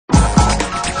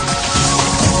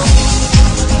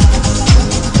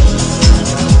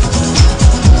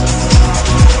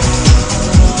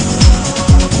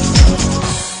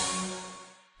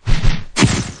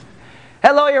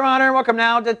honor, and welcome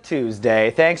now to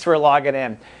Tuesday. Thanks for logging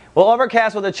in. Well,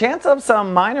 overcast with a chance of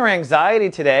some minor anxiety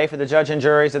today for the judge and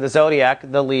juries of the zodiac,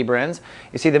 the Librans.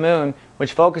 You see the moon,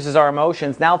 which focuses our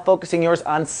emotions, now focusing yours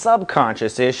on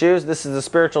subconscious issues. This is the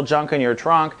spiritual junk in your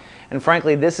trunk. And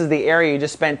frankly, this is the area you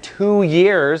just spent 2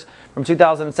 years, from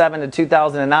 2007 to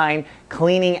 2009,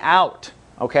 cleaning out.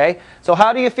 Okay? So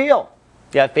how do you feel?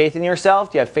 Do you have faith in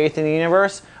yourself? Do you have faith in the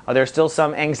universe? Are there still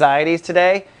some anxieties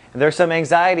today? If there's some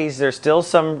anxieties, there's still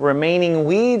some remaining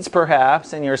weeds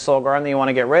perhaps in your soul garden that you want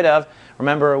to get rid of.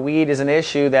 Remember, a weed is an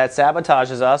issue that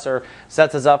sabotages us or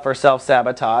sets us up for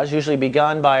self-sabotage, usually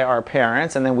begun by our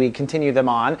parents, and then we continue them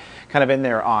on, kind of in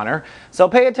their honor. So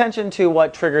pay attention to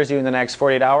what triggers you in the next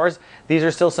 48 hours. These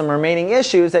are still some remaining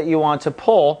issues that you want to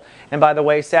pull. And by the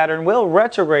way, Saturn will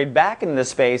retrograde back into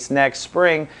space next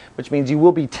spring, which means you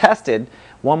will be tested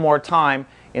one more time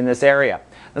in this area.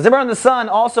 Now, Zimmer on the Sun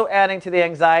also adding to the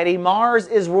anxiety. Mars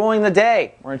is ruling the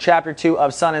day. We're in Chapter 2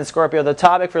 of Sun in Scorpio. The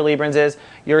topic for Librans is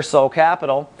your soul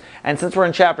capital. And since we're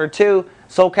in Chapter 2,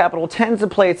 soul capital tends to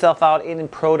play itself out in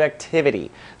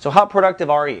productivity. So how productive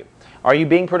are you? Are you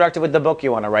being productive with the book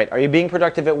you want to write? Are you being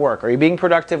productive at work? Are you being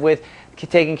productive with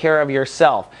taking care of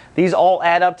yourself? These all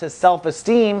add up to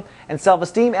self-esteem, and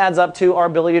self-esteem adds up to our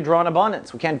ability to draw in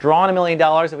abundance. We can't draw in $1 million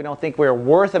if we don't think we're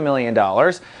worth $1 million.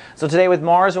 So today, with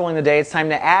Mars ruling the day, it's time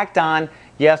to act on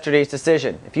yesterday's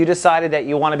decision. If you decided that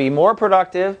you want to be more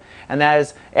productive, and that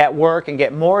is at work, and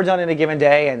get more done in a given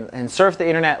day, and surf the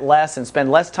internet less, and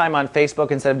spend less time on Facebook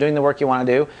instead of doing the work you want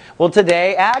to do, well,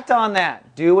 today, act on that.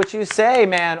 Do what you say,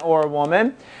 man or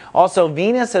woman. Also,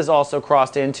 Venus has also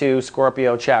crossed into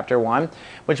Scorpio Chapter 1,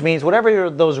 which means whatever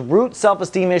those root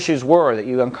self-esteem issues were that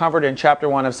you uncovered in Chapter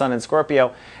 1 of Sun in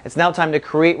Scorpio, it's now time to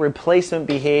create replacement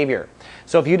behavior.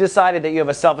 So if you decided that you have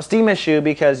a self-esteem issue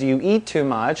because you eat too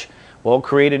much, well,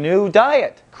 create a new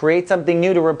diet. Create something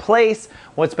new to replace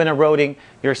what's been eroding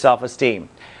your self-esteem.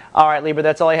 All right, Libra,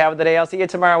 that's all I have for today. I'll see you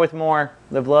tomorrow with more.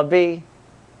 Live, love, be.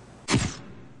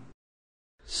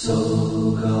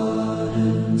 Soul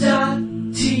Garden.